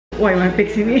Why am I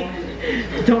fixing me?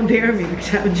 Don't dare me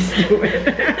because I'll just do it.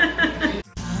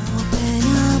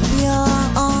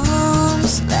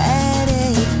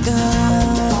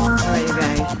 Alright you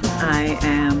guys, I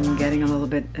am getting a little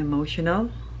bit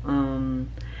emotional.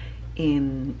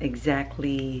 In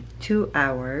exactly 2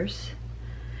 hours,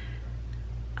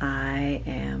 I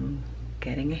am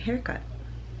getting a haircut.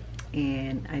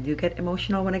 And I do get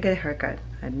emotional when I get a haircut.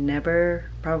 I'd never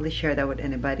probably share that with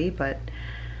anybody, but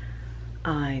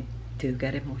I do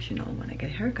get emotional when I get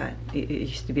a haircut. It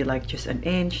used to be like just an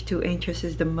inch, 2 inches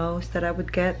is the most that I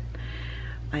would get.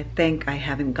 I think I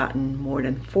haven't gotten more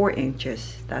than 4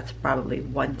 inches. That's probably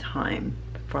one time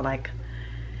for like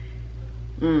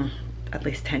at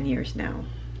least 10 years now.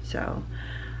 So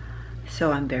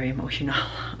I'm very emotional.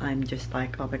 I'm just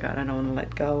like, oh my god, I don't want to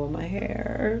let go of my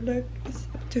hair. Look, it's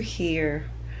up to here.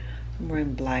 I'm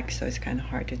wearing black, so it's kind of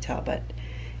hard to tell, but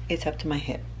it's up to my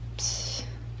hips.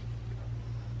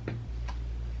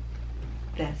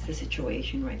 That's the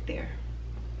situation right there.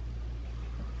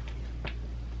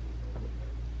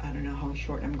 I don't know how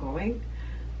short I'm going,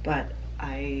 but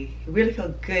I really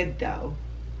feel good though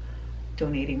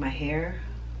donating my hair.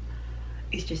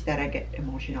 It's just that I get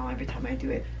emotional every time I do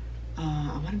it.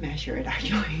 I want to measure it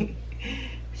actually.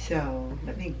 So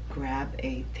let me grab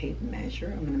a tape measure.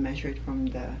 I'm going to measure it from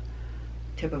the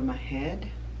tip of my head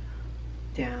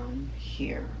down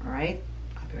here. All right,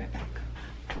 I'll be right back.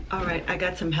 All right, I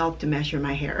got some help to measure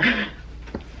my hair.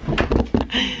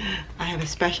 I have a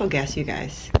special guest, you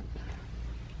guys.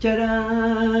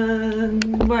 Ta-da!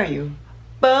 Where are you?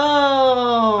 Boom!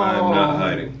 I'm not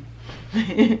hiding.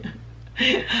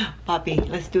 Poppy,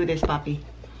 let's do this, Poppy.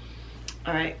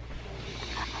 All right.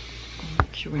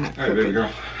 Make sure we're not All right, baby girl.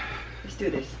 Let's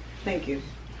do this. Thank you.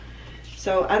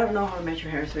 So I don't know how to measure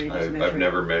hair, so you just measure. I've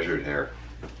never measured hair.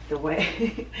 The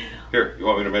way. Here, you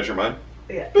want me to measure mine?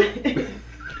 Yeah. All right.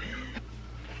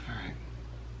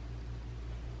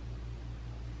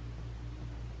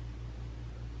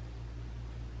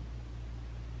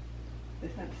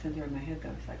 That's not the center of my head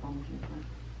though. It's like almost in front.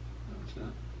 No, it's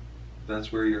not.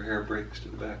 That's where your hair breaks to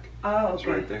the back. Oh, okay. It's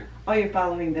right there. Oh, you're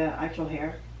following the actual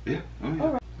hair? Yeah. Oh, yeah.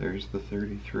 All right. There's the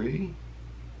 33.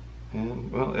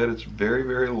 And, well, at its very,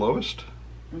 very lowest,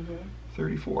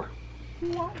 34.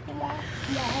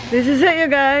 This is it, you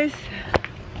guys.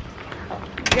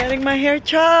 Getting my hair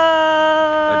chopped.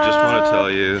 I just want to tell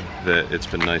you that it's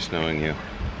been nice knowing you.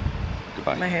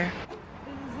 Goodbye. My hair.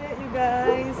 This is it, you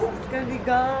guys. It's gonna be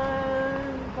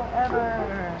gone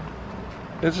forever.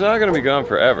 It's not going to be gone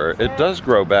forever. It does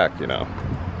grow back, you know.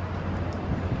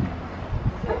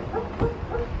 I'm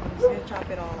just gonna chop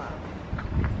it all out.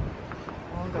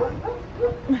 All gone.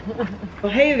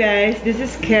 Well, hey you guys, this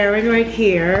is Karen right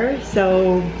here.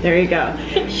 So there you go.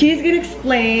 She's gonna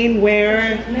explain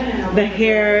where the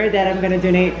hair that I'm gonna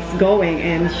donate is going,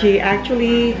 and she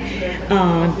actually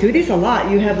do this a lot.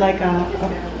 You have like a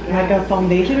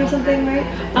foundation or something, right?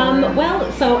 Well,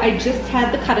 so I just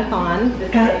had the cut-a-thon.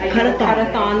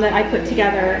 Cut-a-thon that I put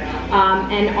together,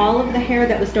 and all of the hair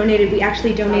that was donated, we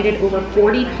actually donated over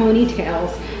 40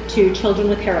 ponytails to Children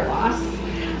with Hair Loss,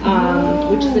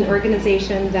 which is an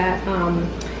organization that,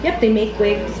 yep, they make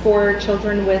wigs for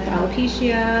children with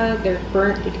alopecia. They're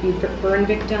burnt, they could be burn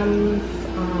victims.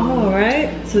 All right,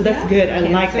 so that's good. I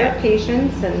like that.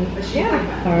 Patients and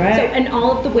yeah. All right. So, and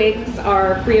all of the wigs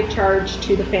are free of charge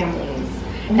to the families.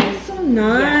 Oh, that's so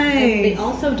nice. Yeah, and they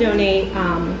also donate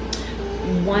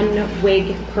 1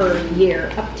 wig per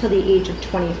year up to the age of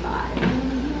 25.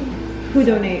 Who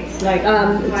donates? Like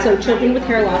so children with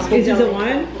hair loss will is this donate. the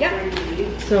one? Yep.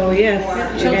 So yes,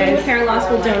 Yep. Children with hair loss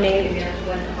will donate.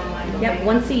 Yep,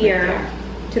 once a year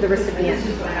to the recipient.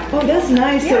 Oh, that's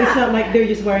nice. So Yeah. it's not like they're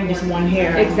just wearing just one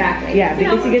hair. Exactly. Yeah,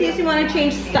 because in case you want to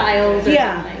change styles or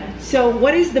something. So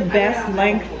what is the best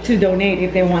length to donate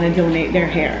if they want to donate their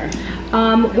hair?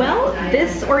 Well,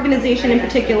 this organization in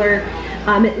particular,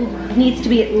 it needs to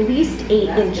be at least 8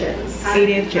 inches. 8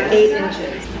 inches. 8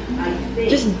 inches.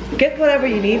 Just get whatever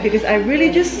you need, because I really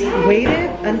just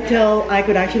waited until I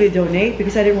could actually donate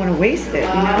because I didn't want to waste it,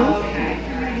 you know?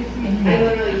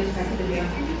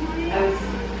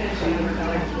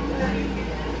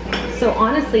 So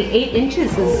honestly, 8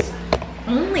 inches is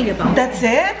only about That's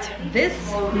it? this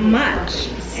much.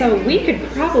 So we could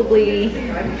probably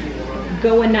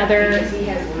go another,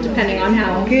 depending on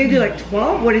how. Can you do like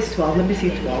 12? What is 12? Let me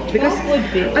see 12. Because 12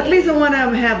 would be. at least I want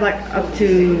to have like up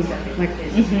to like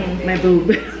my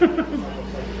boob.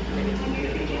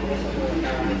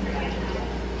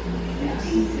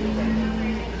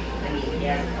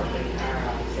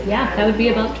 Yeah, that would be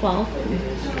about 12.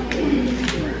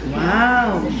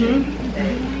 Wow.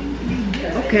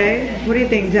 Okay. What do you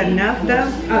think? Is that enough though?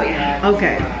 Oh yeah.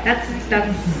 Okay. That's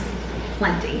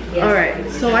plenty. All right.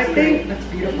 So I think That's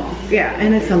beautiful. yeah,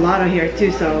 and it's a lot of hair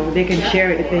too, so they can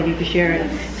share it if they need to share it.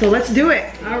 So let's do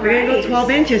it. All We're gonna go right.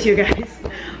 12 inches, you guys.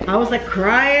 I was like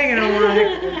crying and I'm like,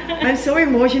 I'm so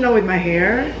emotional with my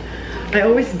hair. I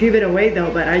always give it away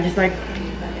though, but I just like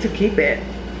to keep it.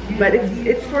 But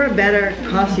it's for a better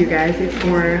cause, you guys. It's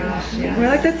for, I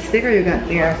like that sticker you got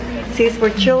there. See, it's for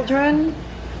children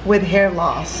with hair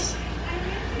loss.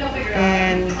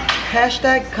 And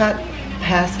hashtag cut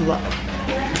past love.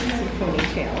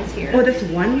 Ponytails here. Oh, that's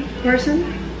one person?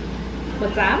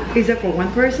 What's that? Is that for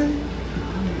one person?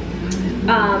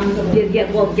 Yeah,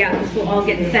 well, yeah, this will all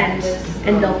get sent,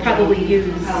 and they'll probably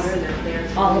use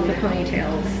all of the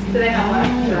ponytails.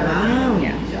 Wow.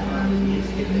 Yeah.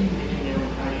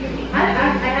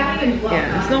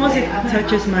 Yeah, as long as it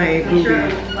touches my boobie,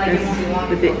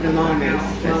 that's the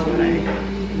longest. That's what I.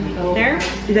 There?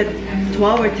 Is that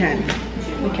 12 or 10?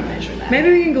 We can measure that.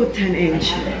 Maybe we can go 10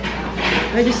 inch.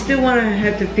 I just still want to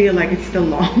have to feel like it's still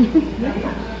long.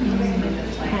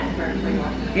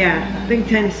 Yeah, I think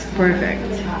 10 is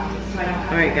perfect.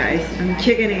 Alright guys, I'm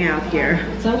chickening out here.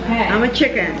 It's okay. I'm a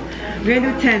chicken. We're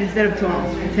gonna do 10 instead of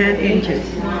 12. 10 inches.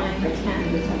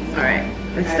 Alright,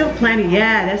 that's still plenty.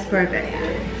 Yeah, that's perfect.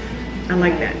 I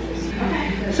like that.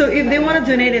 So if they want to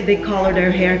donate, if they color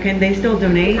their hair, can they still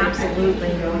donate?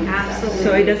 Absolutely. Absolutely.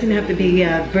 So it doesn't have to be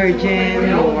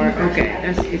virgin or, okay,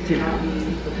 that's good to know.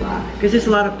 Because there's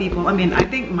a lot of people, I mean, I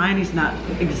think mine is not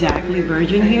exactly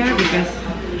virgin here because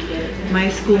my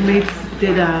schoolmates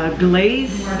did a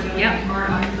glaze. Yep.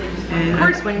 And Of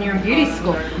course, when you're in beauty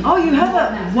school. oh, you have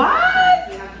a,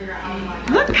 what?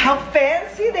 Look how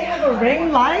fancy, they have a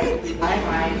ring light.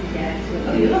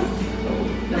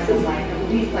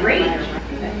 Great.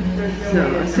 So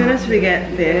as soon as we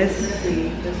get this,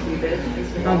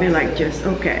 I'll be like just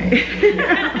okay.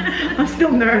 I'm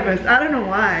still nervous. I don't know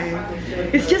why.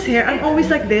 It's just hair. I'm always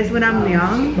like this when I'm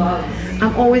young.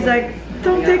 I'm always like,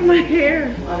 don't take my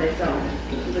hair.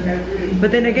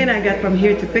 But then again, I got from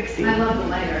here to Pixie. Are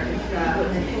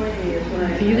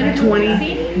you gonna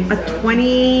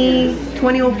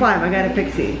 2005, I got a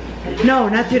Pixie. No,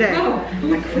 not today. Oh,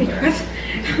 my goodness.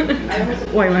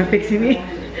 Why, you want to Pixie me?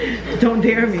 Don't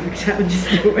dare me because I would just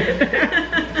do it.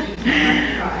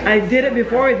 I did it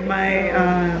before with my,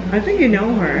 I think you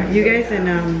know her. You guys and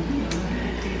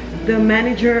the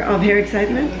manager of Hair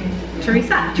Excitement?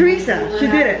 Teresa. Teresa, she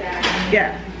did it.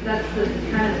 Yeah. That's the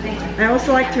kind of thing. I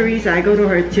also like Teresa. I go to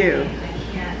her too.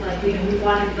 We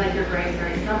wanted like your very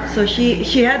summer. So she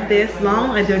had this long,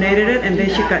 I donated it, and then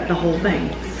she cut the whole thing.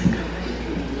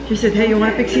 She said, hey, you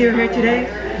want to Pixie your hair today?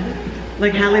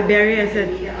 Like Halle Berry, I said,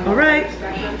 all right.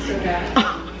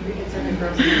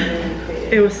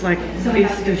 It was like,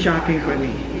 it's too shocking for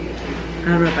me. I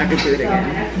don't know if I could do it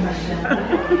again.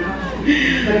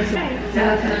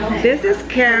 This is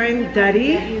Karen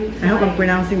Duddy. I hope I'm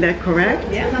pronouncing that correct.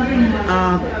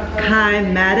 Kai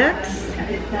Maddox.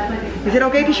 Is it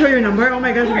okay to show your number? Oh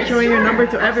my gosh, I'm showing your number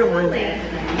to everyone.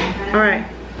 Alright.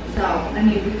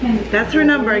 That's her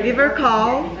number. Give her a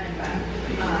call.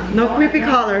 No creepy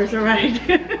callers, alright?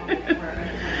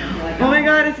 Oh my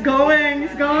god, it's going.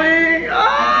 It's going.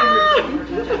 Oh!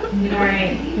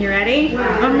 Alright, you ready?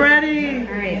 I'm ready.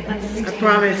 Alright, let's I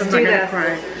promise I'm not do gonna this.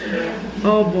 cry.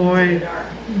 Oh boy.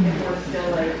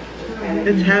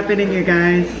 It's happening, you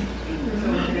guys.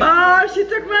 Oh, she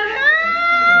took my hair!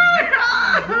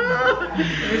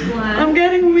 I'm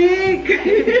getting weak.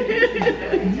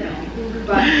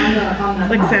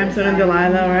 Like Samson and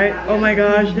Delilah, right? Oh my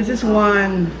gosh, this is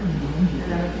one.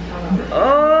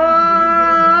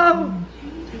 Oh!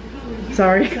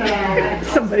 Sorry.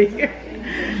 Somebody here.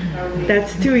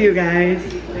 That's two, you guys.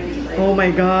 Oh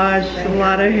my gosh, a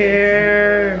lot of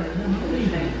hair.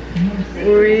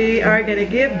 We are gonna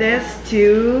give this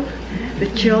to the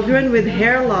children with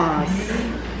hair loss.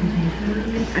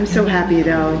 I'm so happy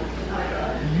though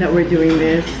that we're doing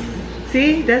this.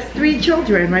 See, that's 3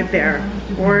 children right there,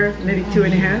 or maybe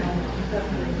 2.5.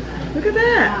 Look at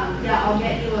that. Yeah, I'll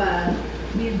get you a.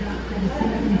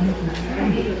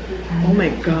 Oh my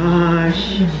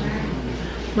gosh,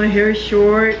 my hair is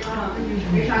short.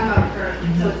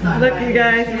 Look, you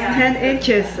guys, it's 10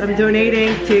 inches. I'm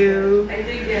donating to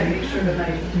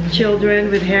children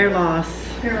with hair loss.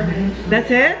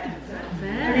 That's it?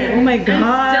 Oh my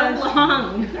gosh. Still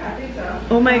long.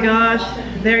 Oh my gosh.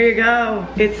 There you go.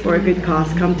 It's for a good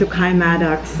cause. Come to Kai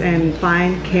Maddox and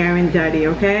find Karen Duddy,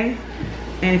 okay?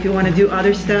 And if you want to do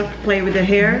other stuff, play with the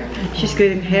hair, she's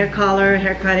good in hair color,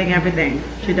 hair cutting, everything.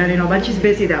 She done it all, but she's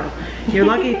busy though. You're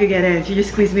lucky if you get in. She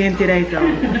just squeezed me in today, so.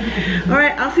 All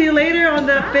right, I'll see you later on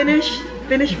the finished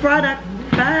finished product.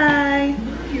 Bye.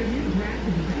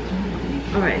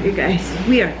 All right, you guys,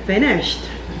 we are finished.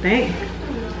 Thanks.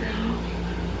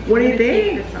 What do you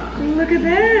think? Look at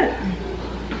that.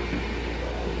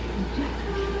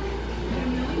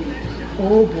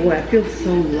 Oh boy, I feel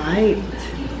so light.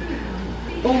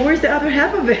 Oh, where's the other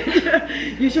half of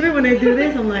it? Usually when I do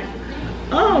this, I'm like,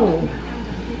 oh,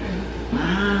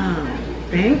 wow,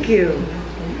 thank you.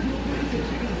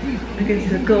 Okay,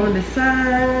 so go on the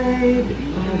side.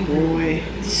 Oh boy,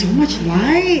 so much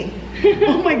light.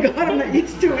 Oh my God, I'm not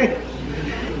used to it.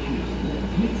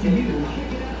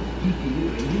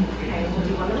 Okay, we'll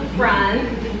do one on the front.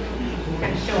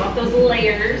 Gotta show off those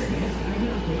layers.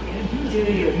 Do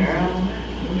you, girl?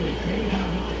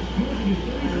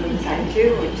 Side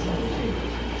two or just one side?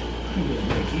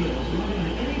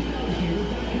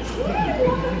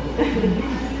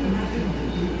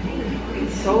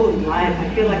 It's so light.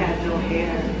 I feel like I have no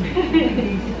hair.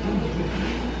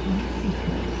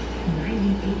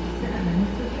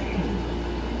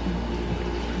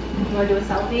 You wanna do a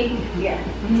selfie? Yeah.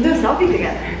 Let's do a selfie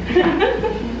together.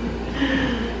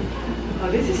 Oh,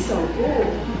 this is so cool.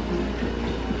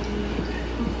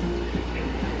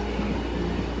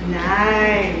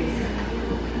 Nice.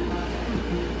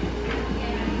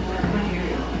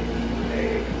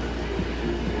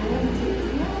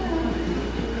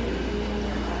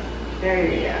 There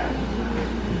you go.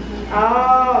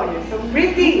 Oh, you're so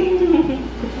pretty.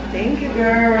 Thank you,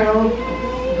 girl.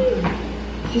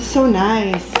 She's so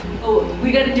nice. Oh,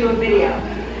 we gotta do a video.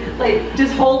 Like,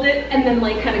 just hold it and then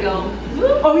like kind of go.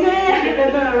 Whoop. Oh yeah, and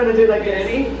then I'm gonna do like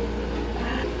this.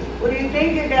 What do you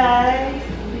think, you guys?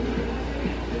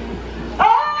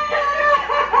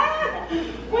 Ah!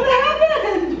 What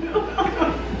happened?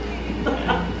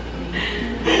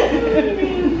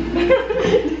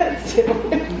 That's it.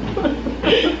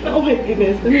 Oh my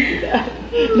goodness, let me see that.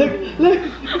 Look, look.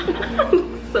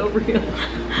 So real.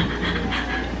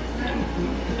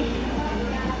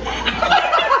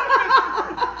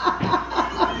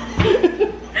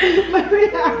 My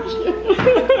reaction.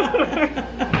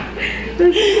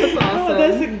 That's awesome. Oh,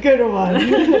 that's a good one.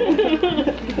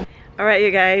 All right,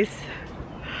 you guys.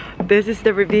 This is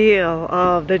the reveal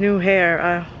of the new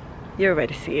hair. You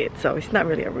already see it, so it's not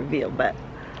really a reveal, but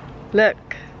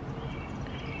look.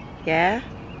 Yeah?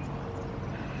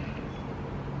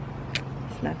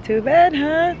 It's not too bad,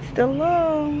 huh? It's still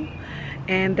long.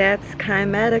 And that's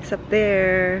Kymatics up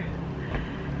there.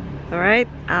 Alright,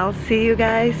 I'll see you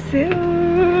guys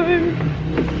soon.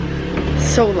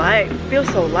 So light. Feels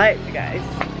so light, you guys.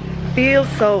 Feels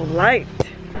so light.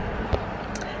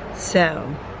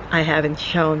 So, I haven't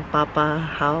shown Papa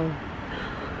how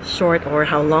short or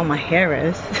how long my hair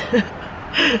is.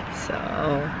 So,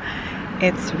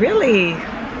 it's really,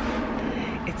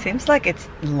 it seems like it's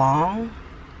long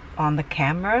on the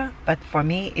camera, but for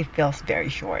me, it feels very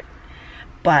short.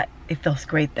 But it feels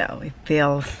great though. It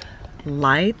feels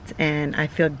light, and I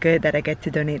feel good that I get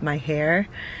to donate my hair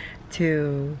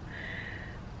to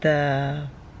the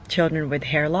children with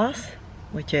hair loss,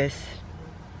 which is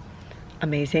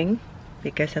amazing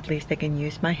because at least they can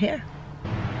use my hair.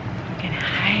 I can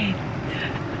hide.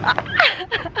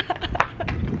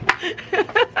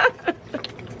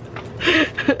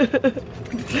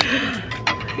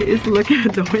 He's looking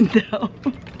at the window.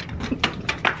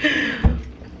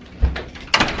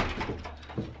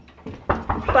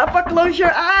 Papa, close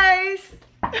your eyes.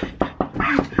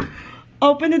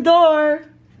 Open the door.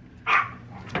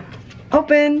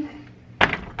 Open.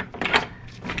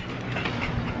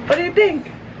 What do you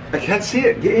think? I can't see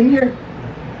it. Get in here.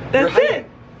 That's it.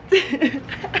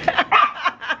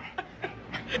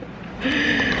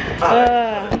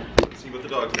 See what the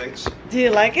dog thinks. Do you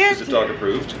like it? Is it dog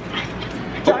approved?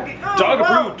 Dog, Oh, dog wow.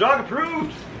 approved. Dog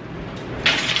approved.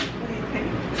 What do you think?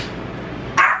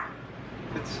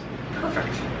 It's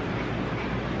perfect.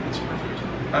 It's perfect.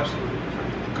 Absolutely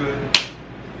perfect. Good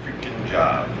freaking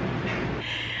job.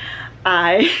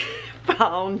 I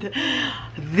found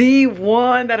the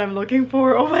one that I'm looking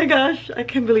for. Oh my gosh, I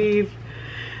can't believe.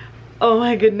 Oh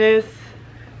my goodness.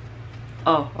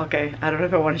 Oh, okay. I don't know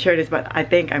if I want to share this, but I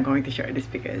think I'm going to share this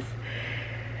because...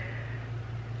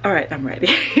 Alright, I'm ready.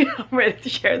 I'm ready to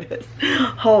share this.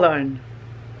 Hold on.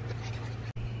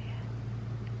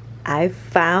 I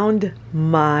found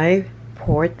my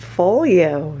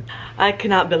portfolio. I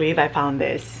cannot believe I found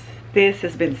this. This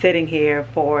has been sitting here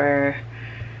for...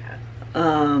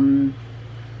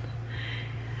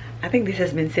 I think this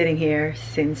has been sitting here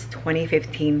since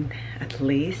 2015 at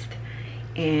least.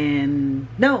 And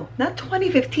no, not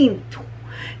 2015,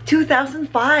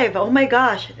 2005. Oh my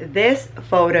gosh, this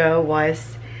photo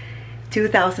was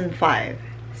 2005.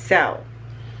 So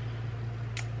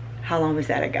How long was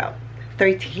that ago?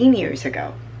 13 years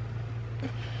ago.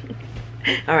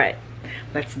 All right,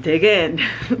 let's dig in.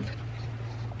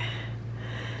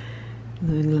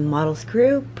 New England Models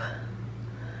Group.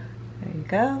 There you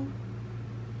go.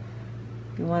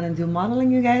 If you want to do modeling,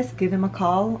 you guys, give them a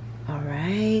call. All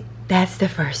right, that's the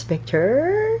first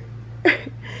picture.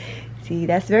 See,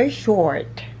 that's very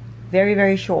short. Very,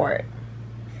 very short.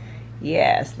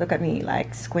 Yes, look at me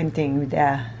like squinting with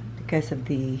because of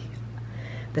the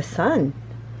sun.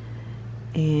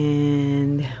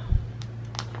 And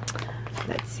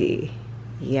let's see.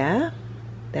 Yeah,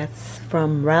 that's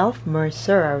from Ralph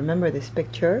Mercer. I remember this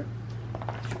picture.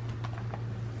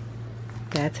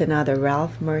 That's another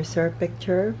Ralph Mercer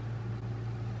picture.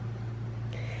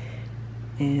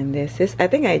 And this is, I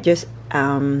think I just,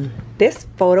 this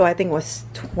photo I think was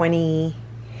 20,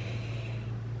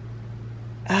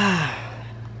 I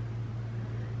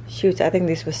think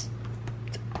this was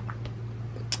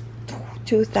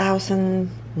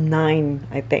 2009,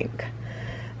 I think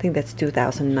that's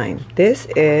 2009. This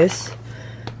is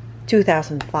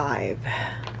 2005.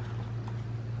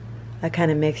 I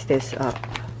kind of mixed this up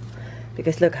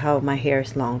because look how my hair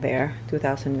is long there.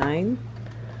 2009.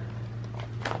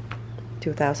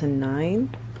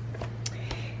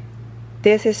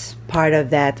 This is part of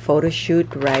that photo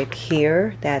shoot right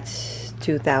here. That's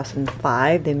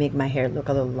 2005. They make my hair look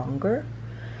a little longer,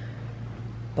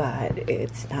 but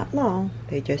it's not long.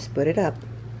 They just put it up.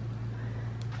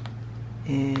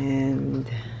 And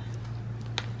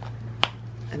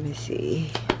let me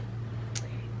see.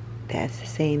 That's the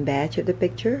same batch of the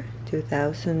picture,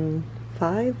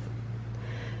 2005.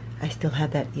 I still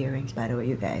have that earrings, by the way,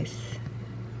 you guys.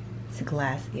 It's a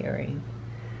glass earring.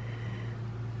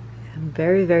 I'm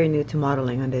very, very new to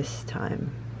modeling on this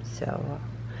time, so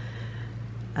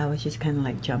I was just kind of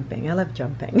like jumping. I love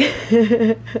jumping.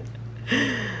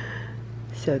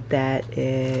 So that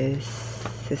is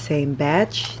the same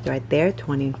batch right there,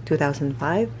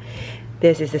 2005.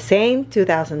 This is the same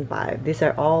 2005. These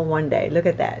are all one day. Look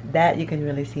at that. That you can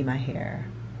really see my hair.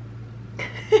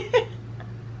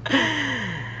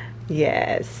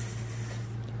 Yes.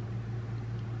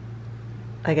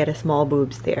 I got a small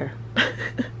boobs there.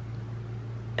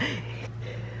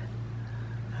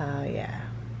 Oh yeah.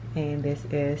 And this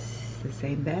is the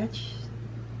same batch.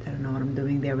 I don't know what I'm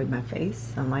doing there with my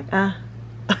face. I'm like,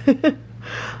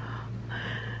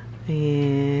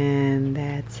 And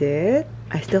that's it.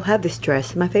 I still have this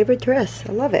dress. My favorite dress.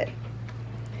 I love it.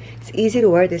 It's easy to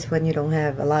wear this when you don't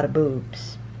have a lot of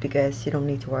boobs because you don't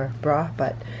need to wear a bra.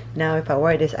 But now if I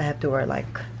wear this, I have to wear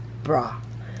like bra,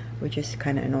 which is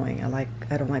kind of annoying. I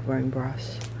don't like wearing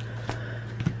bras.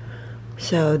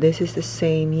 So this is the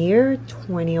same year,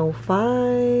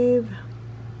 2005.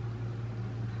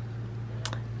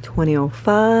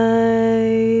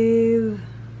 2005.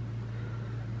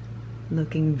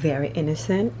 Looking very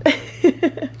innocent.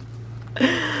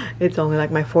 It's only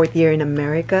like my 4th year in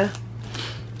America.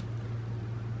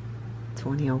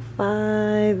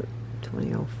 2005.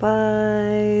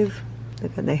 2005.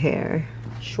 Look at the hair.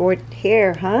 Short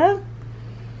hair, huh?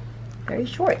 Very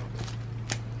short.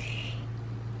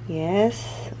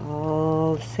 Yes,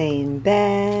 all same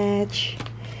batch.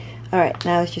 Alright,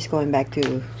 now it's just going back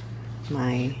to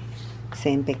my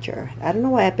same picture. I don't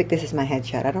know why I picked this as my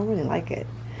headshot. I don't really like it.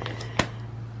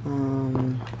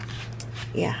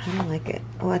 Yeah, I don't like it.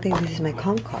 Oh, I think this is my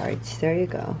comp cards. There you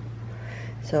go.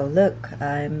 So look,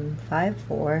 I'm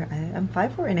 5'4". I'm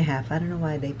 5'4" and a half. I don't know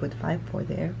why they put 5'4"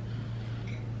 there.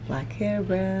 Black hair,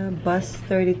 brown, bust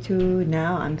 32.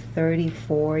 Now I'm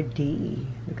 34D.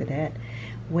 Look at that.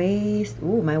 Waist.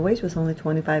 Ooh, my waist was only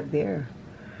 25 there.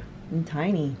 I'm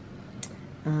tiny.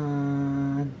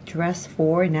 Dress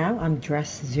 4. Now I'm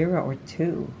dress 0 or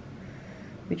 2,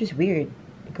 which is weird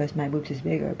because my boobs is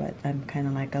bigger, but I'm kind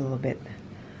of like a little bit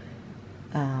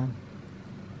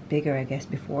bigger, I guess,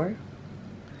 before.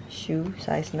 Shoe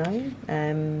size 9.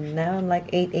 Now I'm like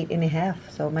 8 and a half.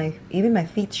 So even my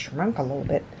feet shrunk a little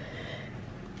bit.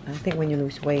 I think when you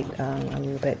lose weight a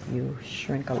little bit, you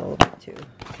shrink a little bit too.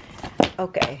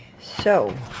 Okay,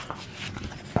 so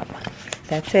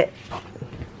that's it.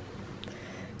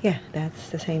 Yeah, that's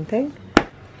the same thing.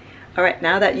 All right,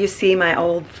 now that you see my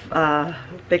old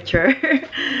picture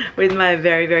with my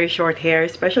very, very short hair,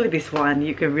 especially this one,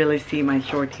 you can really see my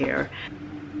short hair.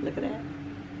 Look at that.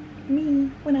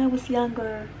 Me when I was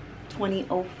younger,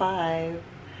 2005,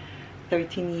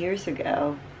 13 years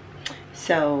ago.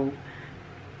 So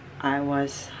I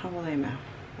was, how old am I?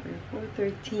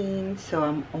 13, so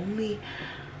I'm only,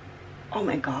 oh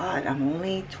my god, I'm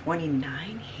only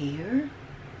 29 here.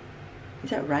 Is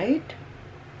that right?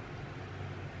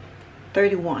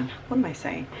 31. What am I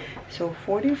saying? So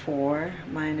 44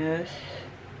 minus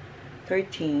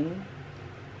 13,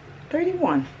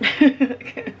 31.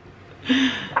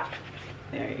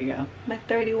 There you go. My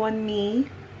 31 me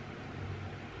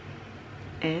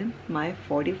and my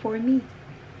 44 me.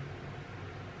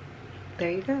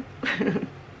 There you go.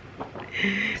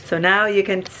 So now you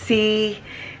can see,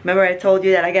 remember I told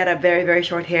you that I got a very, very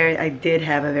short hair. I did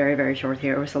have a very, very short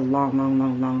hair. It was a long, long,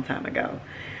 long, long time ago.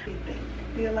 What do you think?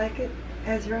 Do you like it,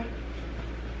 Ezra?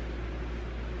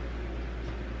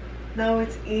 Now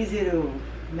it's easy to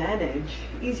manage,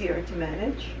 easier to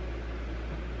manage.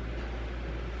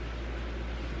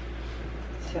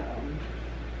 So,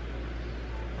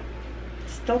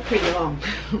 it's still pretty long.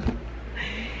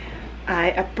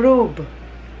 I approve.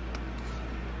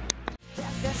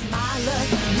 This is my look,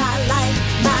 my life,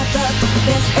 my book.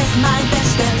 This is my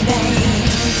destiny.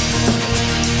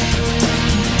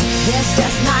 This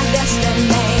is my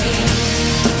destiny.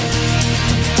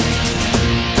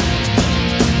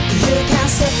 You can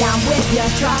sit down with your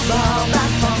trouble,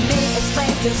 but for me it's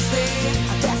plain to see.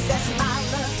 This is my